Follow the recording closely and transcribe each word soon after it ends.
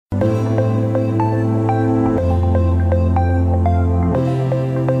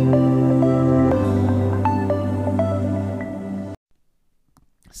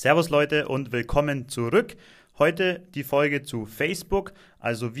Servus Leute und willkommen zurück. Heute die Folge zu Facebook,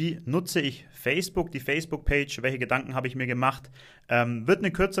 also wie nutze ich Facebook, die Facebook-Page, welche Gedanken habe ich mir gemacht. Wird eine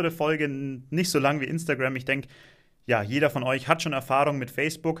kürzere Folge, nicht so lang wie Instagram. Ich denke, ja, jeder von euch hat schon Erfahrung mit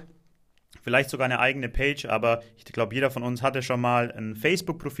Facebook, vielleicht sogar eine eigene Page, aber ich glaube, jeder von uns hatte schon mal ein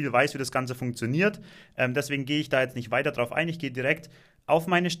Facebook-Profil, weiß, wie das Ganze funktioniert. Deswegen gehe ich da jetzt nicht weiter drauf ein, ich gehe direkt auf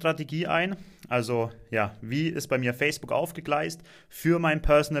meine Strategie ein. Also ja, wie ist bei mir Facebook aufgegleist für mein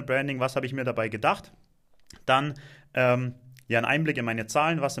Personal Branding, was habe ich mir dabei gedacht? Dann ein Einblick in meine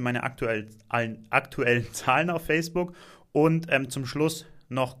Zahlen, was sind meine aktuellen Zahlen auf Facebook und zum Schluss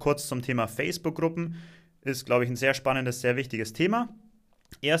noch kurz zum Thema Facebook-Gruppen. Ist, glaube ich, ein sehr spannendes, sehr wichtiges Thema.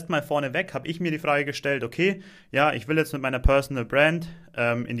 Erstmal vorneweg habe ich mir die Frage gestellt, okay, ja, ich will jetzt mit meiner Personal Brand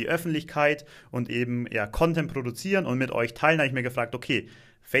in die Öffentlichkeit und eben ja, Content produzieren und mit euch teilen. Da habe ich mir gefragt, okay,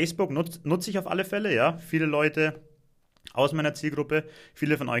 Facebook nutze ich auf alle Fälle, ja, viele Leute aus meiner Zielgruppe,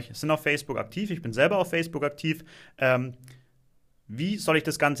 viele von euch sind auf Facebook aktiv, ich bin selber auf Facebook aktiv. Wie soll ich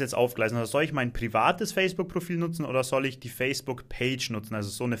das Ganze jetzt aufgleisen? Also soll ich mein privates Facebook-Profil nutzen oder soll ich die Facebook-Page nutzen, also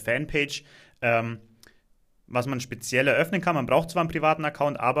so eine Fanpage, was man speziell eröffnen kann. Man braucht zwar einen privaten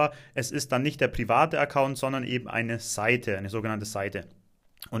Account, aber es ist dann nicht der private Account, sondern eben eine Seite, eine sogenannte Seite.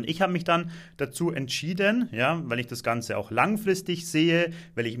 Und ich habe mich dann dazu entschieden, ja, weil ich das Ganze auch langfristig sehe,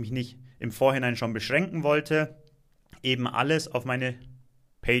 weil ich mich nicht im Vorhinein schon beschränken wollte, eben alles auf meine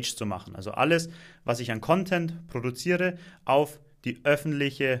Page zu machen. Also alles, was ich an Content produziere, auf die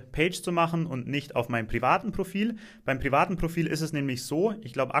öffentliche Page zu machen und nicht auf meinem privaten Profil. Beim privaten Profil ist es nämlich so,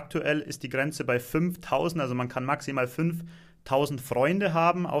 ich glaube aktuell ist die Grenze bei 5.000, also man kann maximal 5.000 Freunde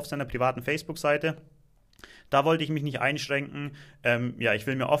haben auf seiner privaten Facebook-Seite. Da wollte ich mich nicht einschränken. Ich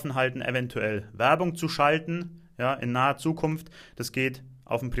will mir offen halten, eventuell Werbung zu schalten, ja, in naher Zukunft. Das geht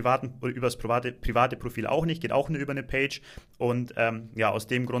auf dem privaten oder über das private Profil auch nicht, geht auch nur über eine Page. Und aus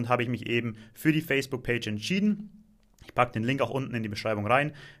dem Grund habe ich mich eben für die Facebook-Page entschieden. Ich packe den Link auch unten in die Beschreibung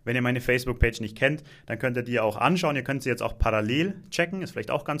rein. Wenn ihr meine Facebook-Page nicht kennt, dann könnt ihr die auch anschauen. Ihr könnt sie jetzt auch parallel checken, ist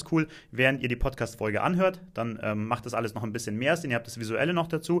vielleicht auch ganz cool. Während ihr die Podcast-Folge anhört, dann macht das alles noch ein bisschen mehr Sinn. Ihr habt das Visuelle noch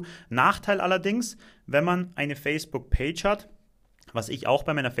dazu. Nachteil allerdings, wenn man eine Facebook-Page hat, was ich auch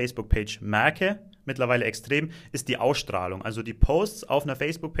bei meiner Facebook-Page merke, mittlerweile extrem, ist die Ausstrahlung. Also die Posts auf einer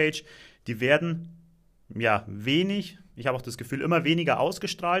Facebook-Page, die werden wenig, ich habe auch das Gefühl, immer weniger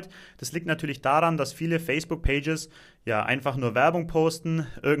ausgestrahlt. Das liegt natürlich daran, dass viele Facebook-Pages einfach nur Werbung posten,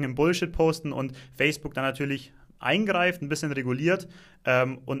 irgendeinen Bullshit posten und Facebook dann natürlich eingreift, ein bisschen reguliert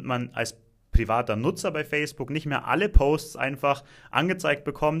und man als privater Nutzer bei Facebook nicht mehr alle Posts einfach angezeigt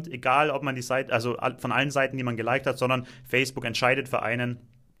bekommt, egal ob man die Seite, also von allen Seiten, die man geliked hat, sondern Facebook entscheidet für einen,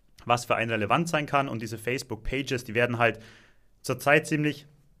 was für einen relevant sein kann und diese Facebook-Pages, die werden halt zurzeit ziemlich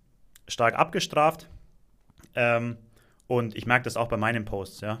stark abgestraft. Und ich merke das auch bei meinen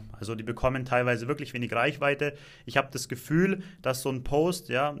Posts, ja. Also die bekommen teilweise wirklich wenig Reichweite. Ich habe das Gefühl, dass so ein Post,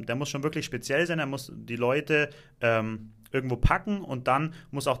 ja, der muss schon wirklich speziell sein, er muss die Leute irgendwo packen und dann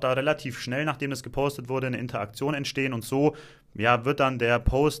muss auch da relativ schnell, nachdem das gepostet wurde, eine Interaktion entstehen und so wird dann der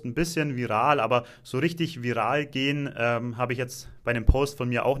Post ein bisschen viral, aber so richtig viral gehen habe ich jetzt bei dem Post von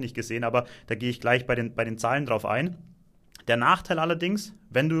mir auch nicht gesehen, aber da gehe ich gleich bei den Zahlen drauf ein. Der Nachteil allerdings,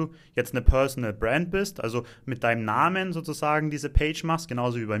 wenn du jetzt eine Personal Brand bist, also mit deinem Namen sozusagen diese Page machst,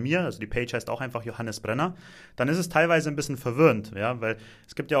 genauso wie bei mir, also die Page heißt auch einfach Johannes Brenner, dann ist es teilweise ein bisschen verwirrend, ja, weil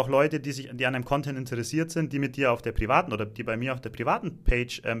es gibt ja auch Leute, die an einem Content interessiert sind, die mit dir auf der privaten oder die bei mir auf der privaten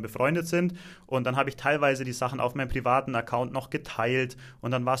Page befreundet sind und dann habe ich teilweise die Sachen auf meinem privaten Account noch geteilt und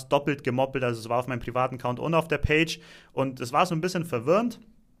dann war es doppelt gemoppelt, also es war auf meinem privaten Account und auf der Page und es war so ein bisschen verwirrend.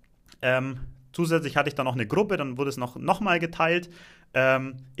 Zusätzlich hatte ich dann noch eine Gruppe, dann wurde es noch mal geteilt.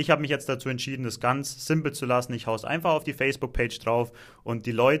 Ich habe mich jetzt dazu entschieden, das ganz simpel zu lassen. Ich haue es einfach auf die Facebook-Page drauf und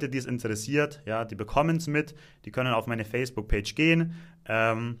die Leute, die es interessiert, ja, die bekommen es mit, die können auf meine Facebook-Page gehen.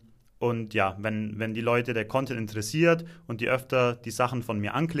 Und ja, wenn die Leute der Content interessiert und die öfter die Sachen von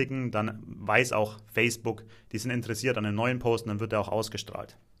mir anklicken, dann weiß auch Facebook, die sind interessiert an den neuen Posten, dann wird er auch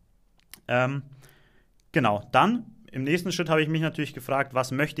ausgestrahlt. Genau, dann im nächsten Schritt habe ich mich natürlich gefragt,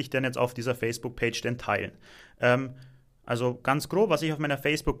 was möchte ich denn jetzt auf dieser Facebook-Page denn teilen? Also ganz grob, was ich auf meiner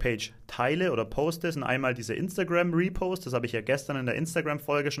Facebook-Page teile oder poste, sind einmal diese Instagram-Reposts, das habe ich ja gestern in der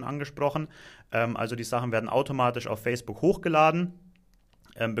Instagram-Folge schon angesprochen. Also die Sachen werden automatisch auf Facebook hochgeladen,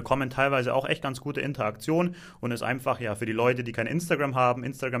 bekommen teilweise auch echt ganz gute Interaktion und ist einfach für die Leute, die kein Instagram haben,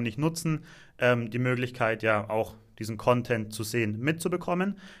 Instagram nicht nutzen, die Möglichkeit auch diesen Content zu sehen,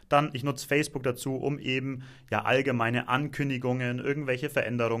 mitzubekommen. Dann, ich nutze Facebook dazu, um eben allgemeine Ankündigungen, irgendwelche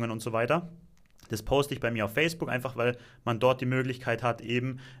Veränderungen und so weiter. Das poste ich bei mir auf Facebook, einfach weil man dort die Möglichkeit hat,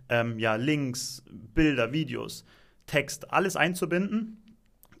 eben Links, Bilder, Videos, Text, alles einzubinden.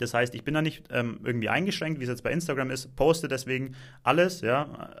 Das heißt, ich bin da nicht irgendwie eingeschränkt, wie es jetzt bei Instagram ist, poste deswegen alles,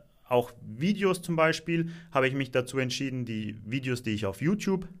 ja. Auch Videos zum Beispiel habe ich mich dazu entschieden, die Videos, die ich auf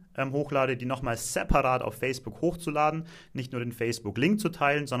YouTube hochlade, die nochmal separat auf Facebook hochzuladen, nicht nur den Facebook-Link zu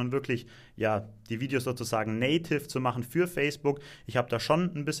teilen, sondern wirklich ja die Videos sozusagen native zu machen für Facebook. Ich habe da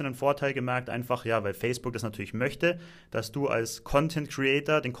schon ein bisschen einen Vorteil gemerkt, einfach ja, weil Facebook das natürlich möchte, dass du als Content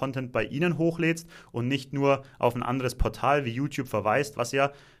Creator den Content bei ihnen hochlädst und nicht nur auf ein anderes Portal wie YouTube verweist, was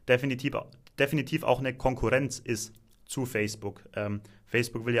ja definitiv auch eine Konkurrenz ist zu Facebook.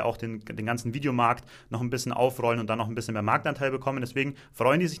 Facebook will ja auch den ganzen Videomarkt noch ein bisschen aufrollen und dann noch ein bisschen mehr Marktanteil bekommen. Deswegen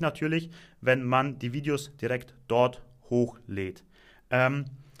freuen die sich natürlich, wenn man die Videos direkt dort hochlädt.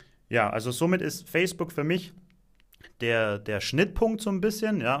 Ja, also somit ist Facebook für mich der Schnittpunkt so ein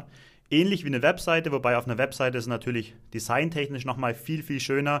bisschen, ja. Ähnlich wie eine Webseite, wobei auf einer Webseite ist natürlich designtechnisch nochmal viel, viel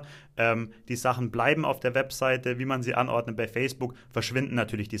schöner. Die Sachen bleiben auf der Webseite, wie man sie anordnet. Bei Facebook verschwinden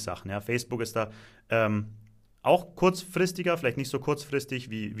natürlich die Sachen. Ja. Facebook ist da auch kurzfristiger, vielleicht nicht so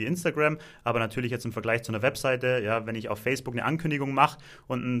kurzfristig wie Instagram, aber natürlich jetzt im Vergleich zu einer Webseite, ja, wenn ich auf Facebook eine Ankündigung mache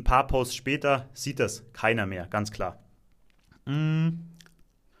und ein paar Posts später sieht das keiner mehr, ganz klar.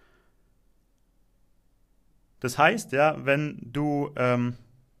 Das heißt, ja, wenn du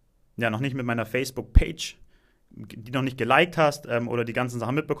ja noch nicht mit meiner Facebook-Page, die noch nicht geliked hast oder die ganzen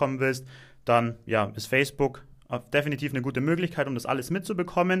Sachen mitbekommen willst, dann ja, ist Facebook definitiv eine gute Möglichkeit, um das alles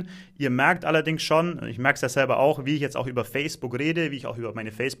mitzubekommen. Ihr merkt allerdings schon, ich merke es ja selber auch, wie ich jetzt auch über Facebook rede, wie ich auch über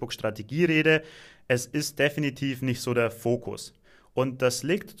meine Facebook-Strategie rede. Es ist definitiv nicht so der Fokus. Und das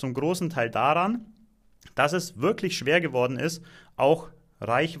liegt zum großen Teil daran, dass es wirklich schwer geworden ist, auch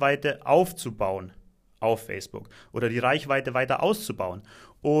Reichweite aufzubauen auf Facebook oder die Reichweite weiter auszubauen.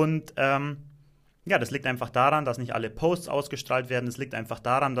 Und ja, das liegt einfach daran, dass nicht alle Posts ausgestrahlt werden. Es liegt einfach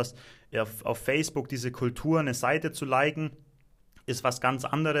daran, dass auf Facebook diese Kultur, eine Seite zu liken, ist was ganz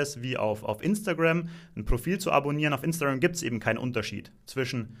anderes wie auf Instagram. Ein Profil zu abonnieren. Auf Instagram gibt es eben keinen Unterschied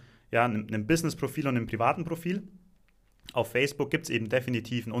zwischen ja, einem Business-Profil und einem privaten Profil. Auf Facebook gibt es eben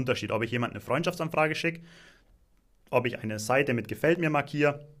definitiv einen Unterschied. Ob ich jemandem eine Freundschaftsanfrage schicke, ob ich eine Seite mit Gefällt mir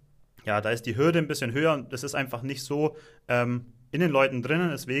markiere, ja, da ist die Hürde ein bisschen höher und das ist einfach nicht so in den Leuten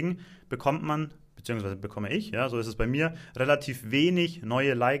drinnen. Deswegen bekomme ich, ja, so ist es bei mir, relativ wenig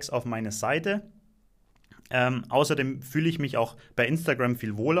neue Likes auf meine Seite. Außerdem fühle ich mich auch bei Instagram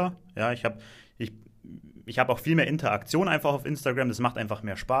viel wohler. Ja, ich hab auch viel mehr Interaktion einfach auf Instagram. Das macht einfach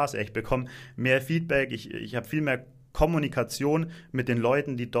mehr Spaß. Ich bekomme mehr Feedback. Ich habe viel mehr Kommunikation mit den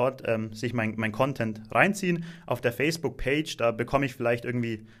Leuten, die dort sich mein Content reinziehen. Auf der Facebook-Page, da bekomme ich vielleicht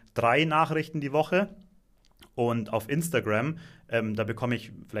irgendwie 3 Nachrichten die Woche. Und auf Instagram, da bekomme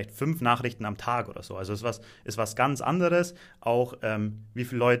ich vielleicht 5 Nachrichten am Tag oder so. Also ist was ganz anderes. Auch wie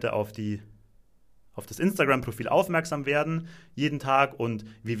viele Leute auf das Instagram-Profil aufmerksam werden jeden Tag und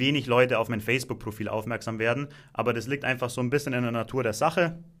wie wenig Leute auf mein Facebook-Profil aufmerksam werden. Aber das liegt einfach so ein bisschen in der Natur der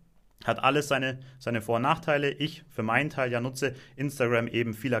Sache. Hat alles seine Vor- und Nachteile. Ich für meinen Teil ja nutze Instagram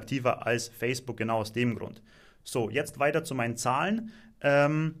eben viel aktiver als Facebook, genau aus dem Grund. So, jetzt weiter zu meinen Zahlen.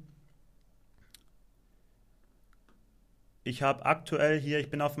 Ich habe aktuell hier, ich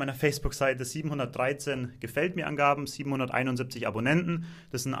bin auf meiner Facebook-Seite 713 Gefällt-mir-Angaben, 771 Abonnenten.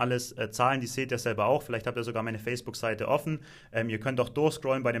 Das sind alles Zahlen, die seht ihr selber auch. Vielleicht habt ihr sogar meine Facebook-Seite offen. Ihr könnt auch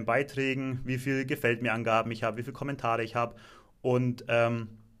durchscrollen bei den Beiträgen, wie viel Gefällt-mir-Angaben ich habe, wie viele Kommentare ich habe. Und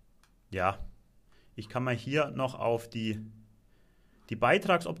ja, ich kann mal hier noch auf die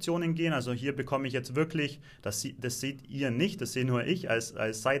Beitragsoptionen gehen. Also hier bekomme ich jetzt wirklich, das seht ihr nicht, das sehe nur ich als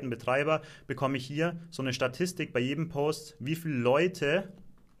Seitenbetreiber, bekomme ich hier so eine Statistik bei jedem Post, wie viele Leute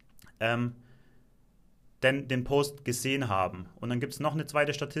denn den Post gesehen haben. Und dann gibt es noch eine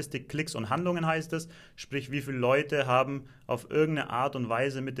zweite Statistik, Klicks und Handlungen heißt es, sprich wie viele Leute haben auf irgendeine Art und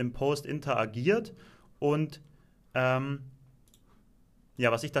Weise mit dem Post interagiert. Und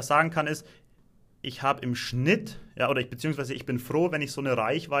ja, was ich da sagen kann ist, ich habe im Schnitt, ja, beziehungsweise ich bin froh, wenn ich so eine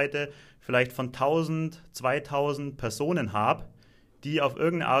Reichweite vielleicht von 1000, 2000 Personen habe, die auf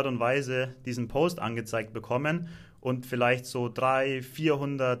irgendeine Art und Weise diesen Post angezeigt bekommen und vielleicht so 300,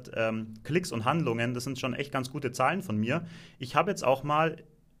 400 Klicks und Handlungen. Das sind schon echt ganz gute Zahlen von mir. Ich habe jetzt auch mal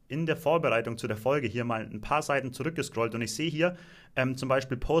in der Vorbereitung zu der Folge hier mal ein paar Seiten zurückgescrollt und ich sehe hier zum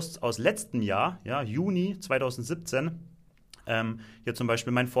Beispiel Posts aus letztem Jahr, ja, Juni 2017, hier zum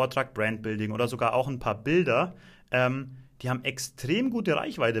Beispiel mein Vortrag Brandbuilding oder sogar auch ein paar Bilder, die haben extrem gute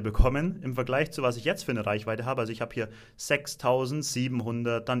Reichweite bekommen im Vergleich zu was ich jetzt für eine Reichweite habe. Also ich habe hier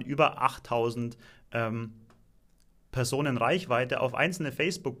 6.700, dann über 8.000 Personen Reichweite auf einzelne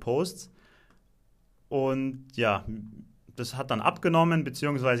Facebook-Posts und ja, das hat dann abgenommen,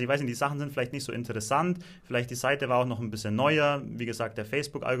 beziehungsweise, ich weiß nicht, die Sachen sind vielleicht nicht so interessant, vielleicht die Seite war auch noch ein bisschen neuer, wie gesagt, der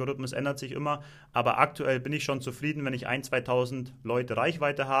Facebook-Algorithmus ändert sich immer, aber aktuell bin ich schon zufrieden, wenn ich 1.000, 2.000 Leute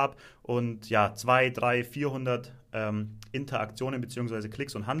Reichweite habe und ja, 200, 300, 400 Interaktionen beziehungsweise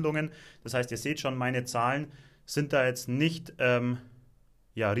Klicks und Handlungen. Das heißt, ihr seht schon, meine Zahlen sind da jetzt nicht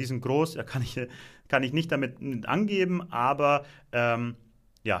riesengroß, ja, kann ich nicht damit angeben, aber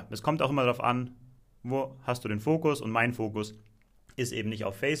es kommt auch immer darauf an, wo hast du den Fokus, und mein Fokus ist eben nicht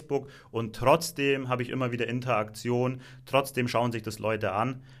auf Facebook, und trotzdem habe ich immer wieder Interaktion, trotzdem schauen sich das Leute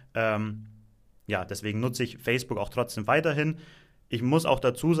an. Deswegen nutze ich Facebook auch trotzdem weiterhin. Ich muss auch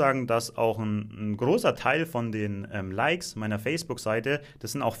dazu sagen, dass auch ein großer Teil von den Likes meiner Facebook-Seite,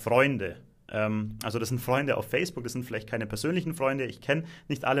 das sind auch Freunde. Also das sind Freunde auf Facebook, das sind vielleicht keine persönlichen Freunde. Ich kenne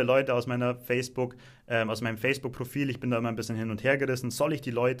nicht alle Leute aus meinem Facebook-Profil. Ich bin da immer ein bisschen hin und her gerissen. Soll ich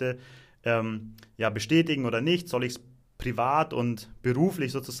die Leute bestätigen oder nicht? Soll ich es privat und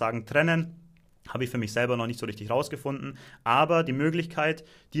beruflich sozusagen trennen? Habe ich für mich selber noch nicht so richtig rausgefunden. Aber die Möglichkeit,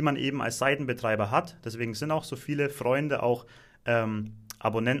 die man eben als Seitenbetreiber hat, deswegen sind auch so viele Freunde auch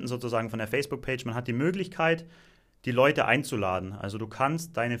Abonnenten sozusagen von der Facebook-Page, man hat die Möglichkeit, die Leute einzuladen. Also du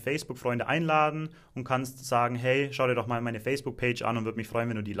kannst deine Facebook-Freunde einladen und kannst sagen, hey, schau dir doch mal meine Facebook-Page an und würde mich freuen,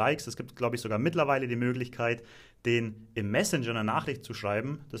 wenn du die likest. Es gibt, glaube ich, sogar mittlerweile die Möglichkeit, den im Messenger eine Nachricht zu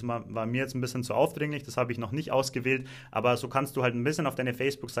schreiben. Das war mir jetzt ein bisschen zu aufdringlich, das habe ich noch nicht ausgewählt, aber so kannst du halt ein bisschen auf deine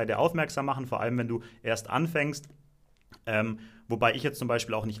Facebook-Seite aufmerksam machen, vor allem wenn du erst anfängst. Wobei ich jetzt zum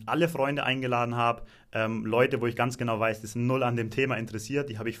Beispiel auch nicht alle Freunde eingeladen habe. Leute, wo ich ganz genau weiß, die sind null an dem Thema interessiert,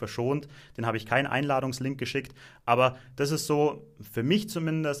 die habe ich verschont, denen habe ich keinen Einladungslink geschickt. Aber das ist so für mich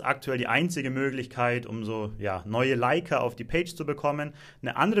zumindest aktuell die einzige Möglichkeit, um so neue Liker auf die Page zu bekommen.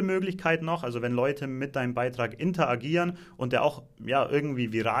 Eine andere Möglichkeit noch, also wenn Leute mit deinem Beitrag interagieren und der auch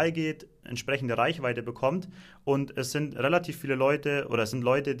irgendwie viral geht, entsprechende Reichweite bekommt, und es sind relativ viele Leute oder es sind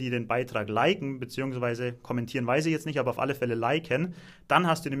Leute, die den Beitrag liken bzw. kommentieren, weiß ich jetzt nicht, aber auf alle Fälle liken, dann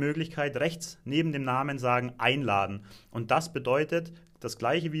hast du die Möglichkeit, rechts neben dem Namen sagen einladen, und das bedeutet das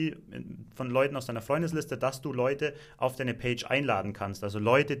gleiche wie von Leuten aus deiner Freundesliste, dass du Leute auf deine Page einladen kannst. Also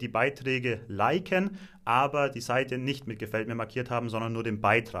Leute, die Beiträge liken, aber die Seite nicht mit Gefällt mir markiert haben, sondern nur den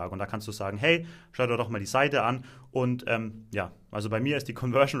Beitrag. Und da kannst du sagen, hey, schau dir doch mal die Seite an. Und also bei mir ist die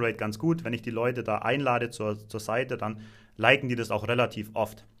Conversion Rate ganz gut. Wenn ich die Leute da einlade zur Seite, dann liken die das auch relativ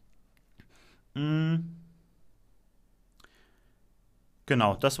oft.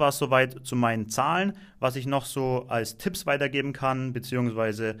 Genau, das war es soweit zu meinen Zahlen. Was ich noch so als Tipps weitergeben kann,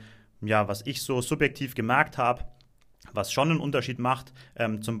 beziehungsweise was ich so subjektiv gemerkt habe, was schon einen Unterschied macht,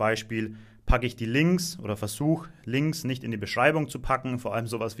 zum Beispiel packe ich die Links oder versuche Links nicht in die Beschreibung zu packen, vor allem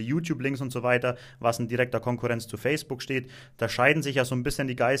sowas wie YouTube-Links und so weiter, was in direkter Konkurrenz zu Facebook steht. Da scheiden sich ja so ein bisschen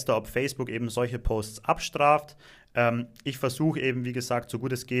die Geister, ob Facebook eben solche Posts abstraft. Ich versuche eben, wie gesagt, so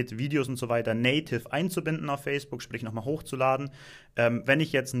gut es geht, Videos und so weiter native einzubinden auf Facebook, sprich nochmal hochzuladen. Wenn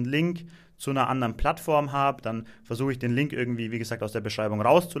ich jetzt einen Link zu einer anderen Plattform habe, dann versuche ich den Link irgendwie, wie gesagt, aus der Beschreibung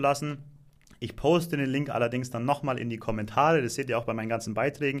rauszulassen. Ich poste den Link allerdings dann nochmal in die Kommentare, das seht ihr auch bei meinen ganzen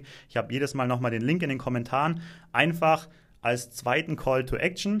Beiträgen. Ich habe jedes Mal nochmal den Link in den Kommentaren, einfach als zweiten Call to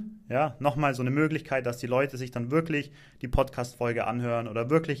Action, nochmal so eine Möglichkeit, dass die Leute sich dann wirklich die Podcast-Folge anhören oder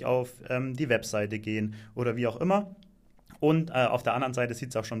wirklich auf die Webseite gehen oder wie auch immer. Und auf der anderen Seite sieht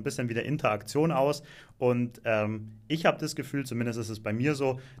es auch schon ein bisschen wie der Interaktion aus. Und ich habe das Gefühl, zumindest ist es bei mir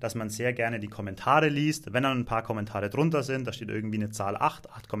so, dass man sehr gerne die Kommentare liest. Wenn dann ein paar Kommentare drunter sind, da steht irgendwie eine Zahl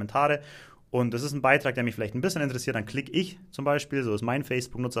 8 Kommentare. Und das ist ein Beitrag, der mich vielleicht ein bisschen interessiert, dann klicke ich zum Beispiel, so ist mein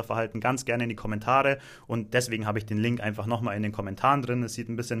Facebook-Nutzerverhalten, ganz gerne in die Kommentare, und deswegen habe ich den Link einfach nochmal in den Kommentaren drin. Es sieht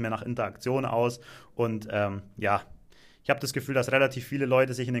ein bisschen mehr nach Interaktion aus, und ich habe das Gefühl, dass relativ viele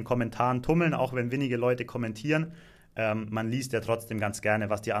Leute sich in den Kommentaren tummeln, auch wenn wenige Leute kommentieren. Man liest ja trotzdem ganz gerne,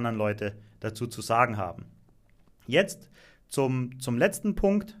 was die anderen Leute dazu zu sagen haben. Jetzt zum letzten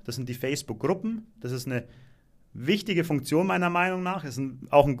Punkt, das sind die Facebook-Gruppen. Das ist eine wichtige Funktion meiner Meinung nach, ist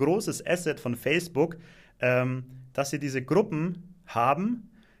auch ein großes Asset von Facebook, dass sie diese Gruppen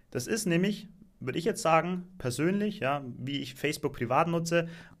haben. Das ist nämlich, würde ich jetzt sagen, persönlich, wie ich Facebook privat nutze,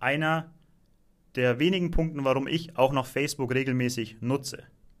 einer der wenigen Punkte, warum ich auch noch Facebook regelmäßig nutze.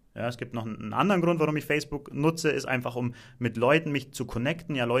 Ja, es gibt noch einen anderen Grund, warum ich Facebook nutze, ist einfach, um mit Leuten mich zu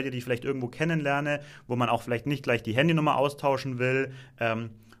connecten, Leute, die ich vielleicht irgendwo kennenlerne, wo man auch vielleicht nicht gleich die Handynummer austauschen will,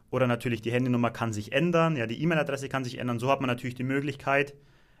 oder natürlich die Handynummer kann sich ändern, die E-Mail-Adresse kann sich ändern. So hat man natürlich die Möglichkeit,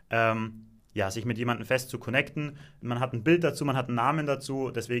 sich mit jemandem fest zu connecten. Man hat ein Bild dazu, man hat einen Namen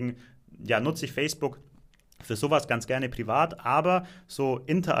dazu. Deswegen nutze ich Facebook für sowas ganz gerne privat. Aber so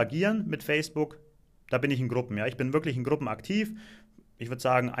interagieren mit Facebook, da bin ich in Gruppen. Ich bin wirklich in Gruppen aktiv. ich würde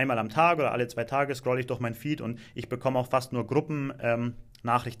sagen, einmal am Tag oder alle 2 Tage scrolle ich durch mein Feed und ich bekomme auch fast nur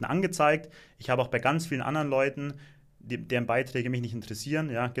Gruppennachrichten angezeigt. Ich habe auch bei ganz vielen anderen Leuten, deren Beiträge mich nicht interessieren,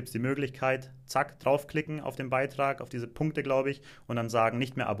 ja, gibt es die Möglichkeit, zack, draufklicken auf den Beitrag, auf diese Punkte, glaube ich, und dann sagen,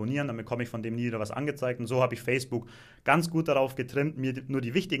 nicht mehr abonnieren, dann bekomme ich von dem nie wieder was angezeigt. Und so habe ich Facebook ganz gut darauf getrimmt, mir nur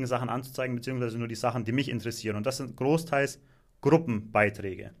die wichtigen Sachen anzuzeigen, beziehungsweise nur die Sachen, die mich interessieren. Und das sind großteils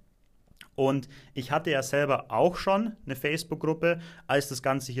Gruppenbeiträge. Und ich hatte ja selber auch schon eine Facebook-Gruppe, als das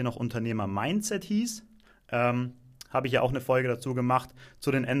Ganze hier noch Unternehmer-Mindset hieß. Habe ich ja auch eine Folge dazu gemacht, zu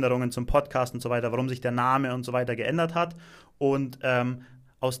den Änderungen zum Podcast und so weiter, warum sich der Name und so weiter geändert hat. Und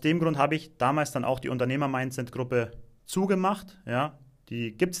aus dem Grund habe ich damals dann auch die Unternehmer-Mindset-Gruppe zugemacht. Ja,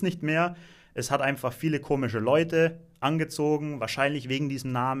 die gibt es nicht mehr. Es hat einfach viele komische Leute angezogen, wahrscheinlich wegen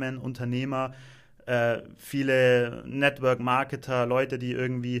diesem Namen, Unternehmer, viele Network-Marketer, Leute, die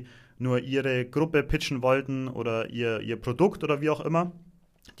irgendwie nur ihre Gruppe pitchen wollten oder ihr Produkt oder wie auch immer.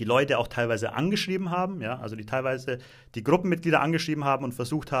 Die Leute auch teilweise angeschrieben haben, ja, also die teilweise die Gruppenmitglieder angeschrieben haben und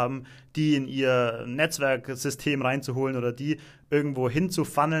versucht haben, die in ihr Netzwerksystem reinzuholen oder die irgendwo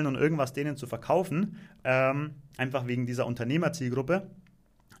hinzufunneln und irgendwas denen zu verkaufen, einfach wegen dieser Unternehmerzielgruppe.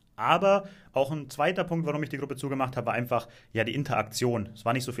 Aber auch ein zweiter Punkt, warum ich die Gruppe zugemacht habe, war einfach ja die Interaktion. Es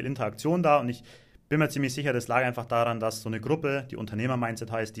war nicht so viel Interaktion da und ich bin mir ziemlich sicher, das lag einfach daran, dass so eine Gruppe, die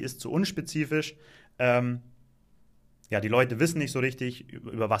Unternehmer-Mindset heißt, die ist zu unspezifisch. Ja, die Leute wissen nicht so richtig,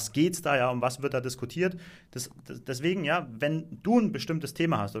 über was geht es da, ja, um was wird da diskutiert. Deswegen, ja, wenn du ein bestimmtes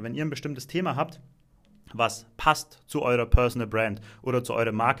Thema hast oder wenn ihr ein bestimmtes Thema habt, was passt zu eurer Personal Brand oder zu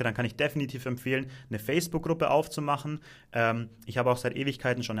eurer Marke, dann kann ich definitiv empfehlen, eine Facebook-Gruppe aufzumachen. Ich habe auch seit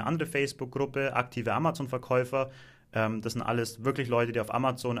Ewigkeiten schon eine andere Facebook-Gruppe, aktive Amazon-Verkäufer. Das sind alles wirklich Leute, die auf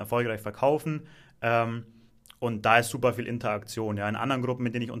Amazon erfolgreich verkaufen. Und da ist super viel Interaktion. Ja. In anderen Gruppen,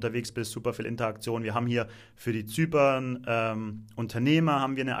 mit denen ich unterwegs bin, ist super viel Interaktion. Wir haben hier für die Zypern Unternehmer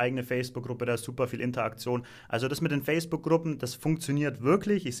haben wir eine eigene Facebook-Gruppe, da ist super viel Interaktion. Also das mit den Facebook-Gruppen, das funktioniert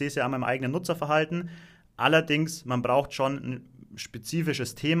wirklich. Ich sehe es ja an meinem eigenen Nutzerverhalten. Allerdings, man braucht schon ein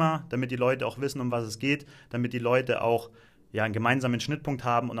spezifisches Thema, damit die Leute auch wissen, um was es geht, damit die Leute auch ja, einen gemeinsamen Schnittpunkt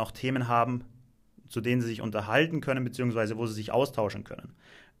haben und auch Themen haben, zu denen sie sich unterhalten können, beziehungsweise wo sie sich austauschen können.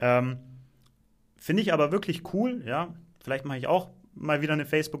 Finde ich aber wirklich cool, ja, vielleicht mache ich auch mal wieder eine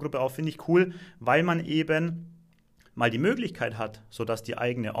Facebook-Gruppe auf, finde ich cool, weil man eben mal die Möglichkeit hat, sodass die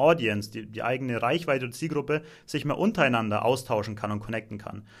eigene Audience, die eigene Reichweite und Zielgruppe sich mal untereinander austauschen kann und connecten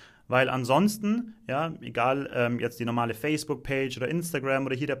kann. Weil ansonsten, ja, egal jetzt die normale Facebook-Page oder Instagram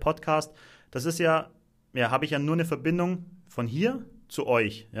oder hier der Podcast, das ist ja, habe ich ja nur eine Verbindung von hier zu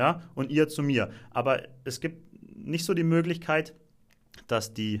euch, ja, und ihr zu mir. Aber es gibt nicht so die Möglichkeit,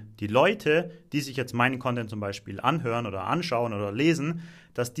 dass die Leute, die sich jetzt meinen Content zum Beispiel anhören oder anschauen oder lesen,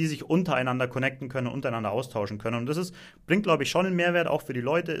 dass die sich untereinander connecten können und untereinander austauschen können. Und das bringt, glaube ich, schon einen Mehrwert, auch für die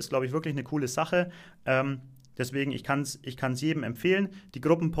Leute, ist, glaube ich, wirklich eine coole Sache. Deswegen, ich kann's jedem empfehlen. Die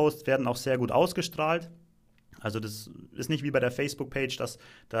Gruppenposts werden auch sehr gut ausgestrahlt. Also das ist nicht wie bei der Facebook-Page, dass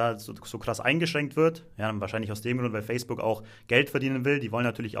da so krass eingeschränkt wird. Ja, wahrscheinlich aus dem Grund, weil Facebook auch Geld verdienen will. Die wollen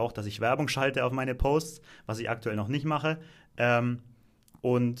natürlich auch, dass ich Werbung schalte auf meine Posts, was ich aktuell noch nicht mache.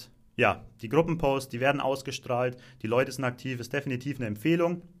 Und ja, die Gruppenposts, die werden ausgestrahlt, die Leute sind aktiv, ist definitiv eine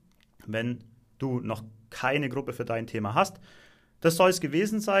Empfehlung, wenn du noch keine Gruppe für dein Thema hast. Das soll es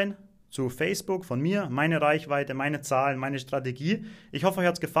gewesen sein zu Facebook von mir, meine Reichweite, meine Zahlen, meine Strategie. Ich hoffe, euch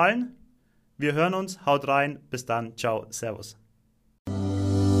hat es gefallen. Wir hören uns, haut rein, bis dann, ciao, servus.